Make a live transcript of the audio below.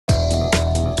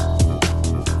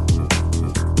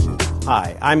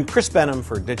Hi, I'm Chris Benham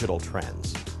for Digital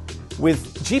Trends.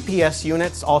 With GPS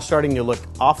units all starting to look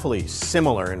awfully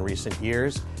similar in recent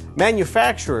years,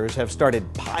 manufacturers have started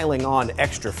piling on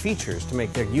extra features to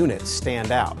make their units stand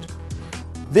out.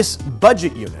 This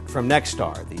budget unit from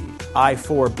Nextar, the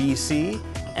I4-BC,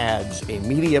 adds a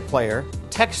media player,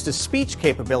 text-to-speech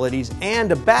capabilities,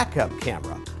 and a backup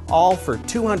camera, all for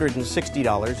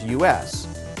 $260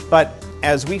 US. But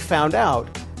as we found out,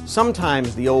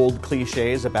 sometimes the old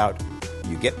cliches about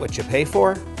you get what you pay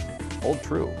for hold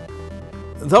true.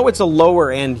 Though it's a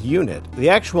lower-end unit, the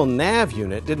actual nav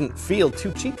unit didn't feel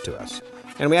too cheap to us,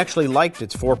 and we actually liked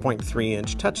its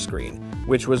 4.3-inch touchscreen,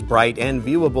 which was bright and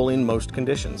viewable in most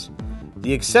conditions.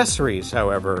 The accessories,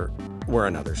 however, were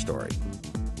another story.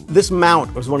 This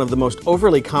mount was one of the most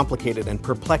overly complicated and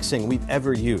perplexing we've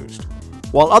ever used.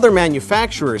 While other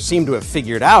manufacturers seem to have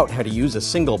figured out how to use a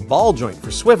single ball joint for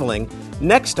swiveling,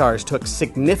 Nextar's took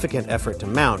significant effort to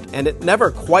mount, and it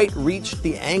never quite reached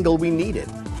the angle we needed.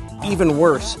 Even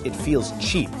worse, it feels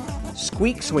cheap,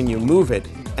 squeaks when you move it,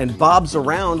 and bobs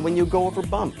around when you go over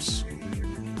bumps.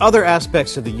 Other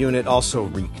aspects of the unit also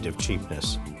reeked of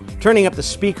cheapness. Turning up the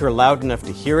speaker loud enough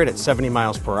to hear it at 70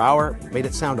 miles per hour made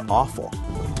it sound awful.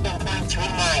 About 3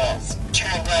 miles,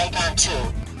 turn right on 2.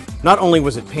 Not only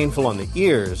was it painful on the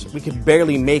ears, we could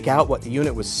barely make out what the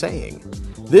unit was saying.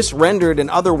 This rendered an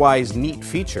otherwise neat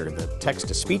feature, the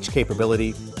text-to-speech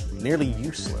capability, nearly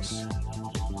useless.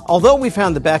 Although we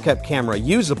found the backup camera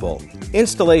usable,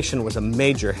 installation was a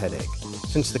major headache,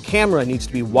 since the camera needs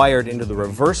to be wired into the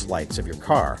reverse lights of your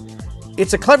car.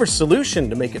 It's a clever solution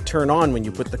to make it turn on when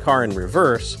you put the car in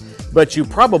reverse, but you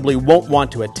probably won't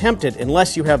want to attempt it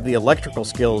unless you have the electrical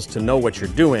skills to know what you're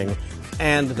doing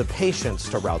and the patience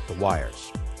to route the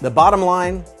wires. The bottom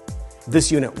line,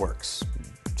 this unit works.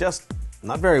 Just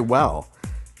not very well.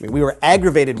 I mean, we were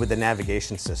aggravated with the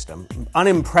navigation system,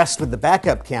 unimpressed with the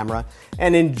backup camera,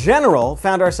 and in general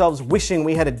found ourselves wishing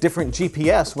we had a different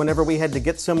GPS whenever we had to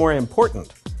get somewhere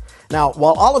important. Now,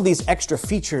 while all of these extra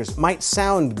features might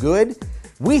sound good,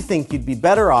 we think you'd be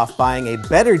better off buying a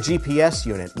better GPS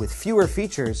unit with fewer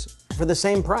features for the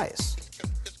same price.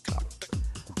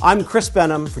 I'm Chris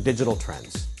Benham for Digital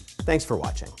Trends. Thanks for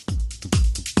watching.